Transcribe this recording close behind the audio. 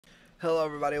Hello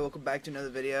everybody, welcome back to another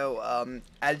video.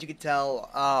 As you can tell,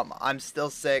 I'm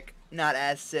still sick. Not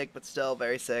as sick, but still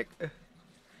very sick.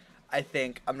 I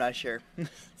think. I'm not sure.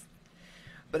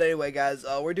 But anyway guys,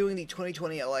 we're doing the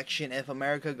 2020 election if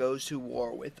America goes to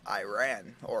war with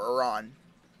Iran, or Iran.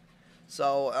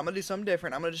 So, I'm going to do something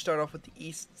different. I'm going to start off with the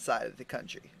east side of the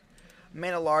country.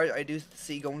 Man at large, I do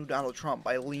see going to Donald Trump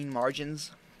by lean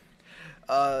margins.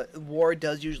 War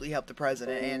does usually help the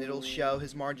president, and it'll show,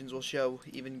 his margins will show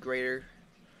even greater,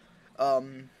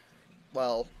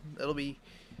 well, it'll be,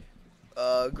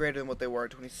 greater than what they were in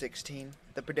 2016.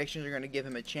 The predictions are going to give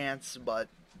him a chance, but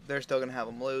they're still going to have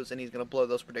him lose, and he's going to blow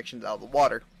those predictions out of the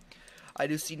water. I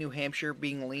do see New Hampshire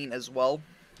being lean as well.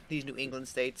 These New England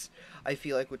states, I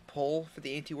feel like, would pull for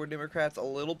the anti-war Democrats a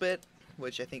little bit,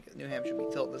 which I think New Hampshire would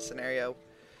be tilted in this scenario.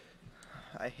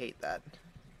 I hate that.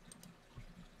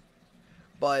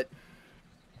 But,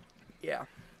 yeah.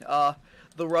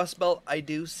 The Rust Belt, I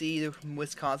do see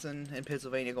Wisconsin and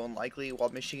Pennsylvania going likely, while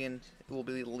Michigan will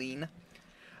be lean.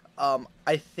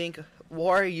 I think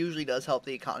war usually does help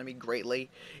the economy greatly.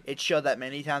 It showed that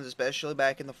many times, especially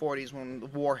back in the 40s when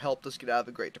war helped us get out of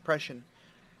the Great Depression.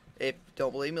 If you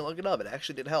don't believe me, look it up. It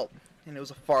actually did help. And it was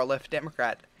a far-left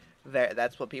Democrat.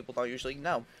 That's what people don't usually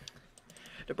know.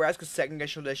 Nebraska's 2nd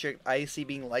Congressional District, I see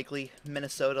being likely.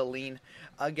 Minnesota lean.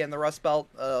 Again, the Rust Belt,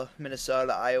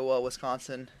 Minnesota, Iowa,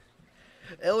 Wisconsin.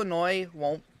 Illinois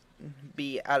won't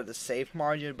be out of the safe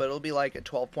margin, but it'll be like a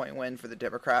 12-point win for the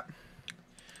Democrat.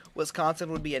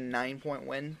 Wisconsin would be a 9-point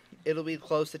win. It'll be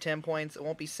close to 10 points. It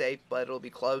won't be safe, but it'll be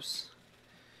close.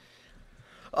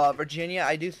 Virginia,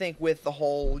 I do think with the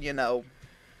whole, the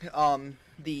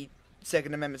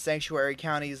Second Amendment sanctuary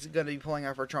county is going to be pulling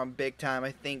out for Trump big time.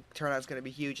 I think turnout's going to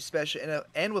be huge, especially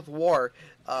and with war.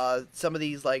 Some of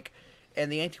these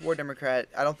and the anti-war Democrat,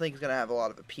 I don't think is going to have a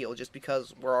lot of appeal just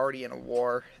because we're already in a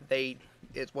war.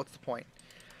 What's the point?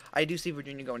 I do see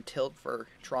Virginia going tilt for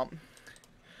Trump.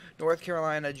 North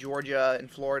Carolina, Georgia, and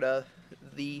Florida,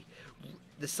 the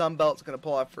Sun Belt's going to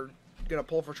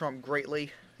pull for Trump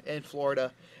greatly, and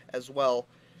Florida as well.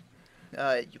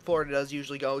 Florida does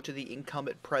usually go to the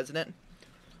incumbent president.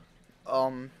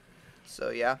 So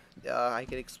yeah, I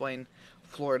can explain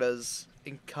Florida's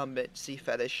incumbency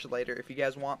fetish later if you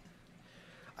guys want.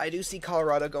 I do see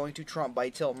Colorado going to Trump by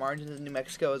tilt margins, in New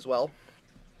Mexico as well.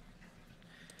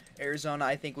 Arizona,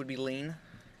 I think, would be lean.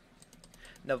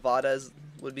 Nevada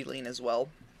would be lean as well.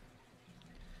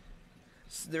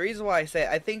 So the reason why I say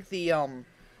I think the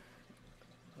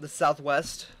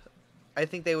Southwest, I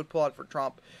think they would pull out for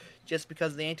Trump, just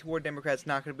because the anti-war Democrat's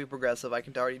not going to be progressive. I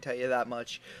can already tell you that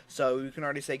much. So you can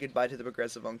already say goodbye to the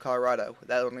progressive on Colorado.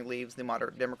 That only leaves the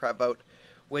moderate Democrat vote,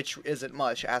 which isn't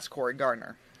much. Ask Cory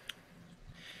Gardner.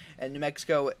 And New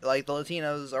Mexico, like, the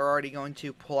Latinos are already going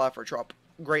to pull out for Trump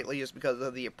greatly just because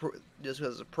of the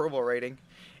approval rating,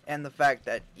 and the fact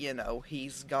that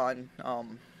he's gone.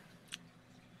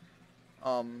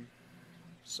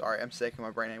 Sorry, I'm sick and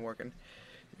my brain ain't working.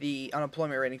 The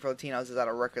unemployment rating for Latinos is at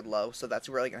a record low, so that's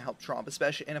really going to help Trump,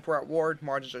 especially, and if we're at war,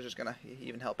 margins are just going to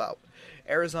even help out.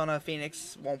 Arizona,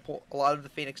 Phoenix won't pull. A lot of the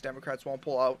Phoenix Democrats won't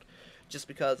pull out just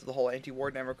because of the whole anti-war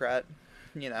Democrat.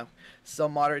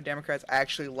 Some moderate Democrats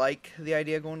actually like the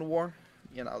idea of going to war.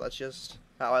 That's just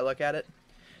how I look at it.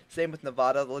 Same with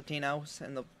Nevada, the Latinos,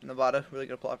 and Nevada really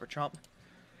going to pull out for Trump.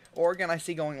 Oregon, I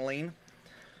see going lean.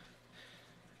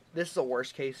 This is a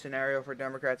worst case scenario for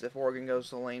Democrats if Oregon goes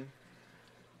to lean.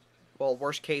 Well,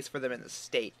 worst case for them in the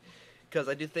state, because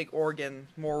I do think Oregon,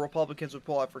 more Republicans would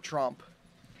pull out for Trump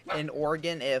in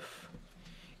Oregon if,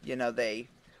 they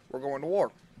were going to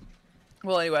war.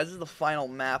 Well, anyway, this is the final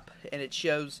map, and it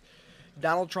shows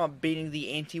Donald Trump beating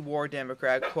the anti-war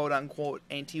Democrat, quote-unquote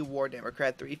anti-war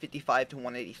Democrat, 355 to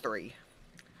 183.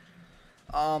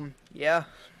 Yeah.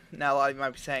 Now a lot of you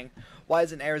might be saying, why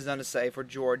isn't Arizona safe or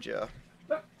Georgia?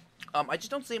 I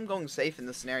just don't see him going safe in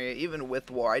this scenario, even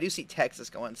with war. I do see Texas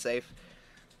going safe.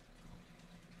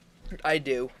 I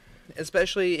do.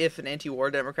 Especially if an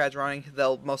anti-war Democrat's running,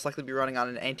 they'll most likely be running on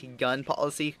an anti-gun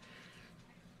policy,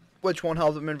 which won't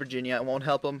help them in Virginia. It won't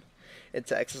help them in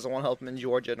Texas. It won't help them in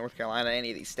Georgia, North Carolina,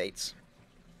 any of these states.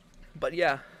 But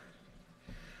yeah.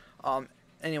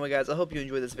 Anyway, guys, I hope you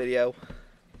enjoyed this video.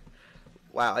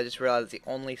 Wow, I just realized the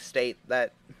only state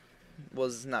that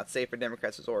was not safe for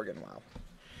Democrats was Oregon. Wow.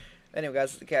 Anyway, guys,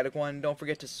 it's the Caddick One. Don't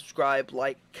forget to subscribe,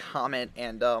 like, comment,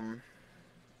 and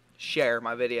share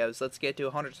my videos. Let's get to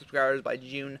 100 subscribers by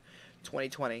June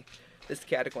 2020. This is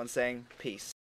the Caddick One saying peace.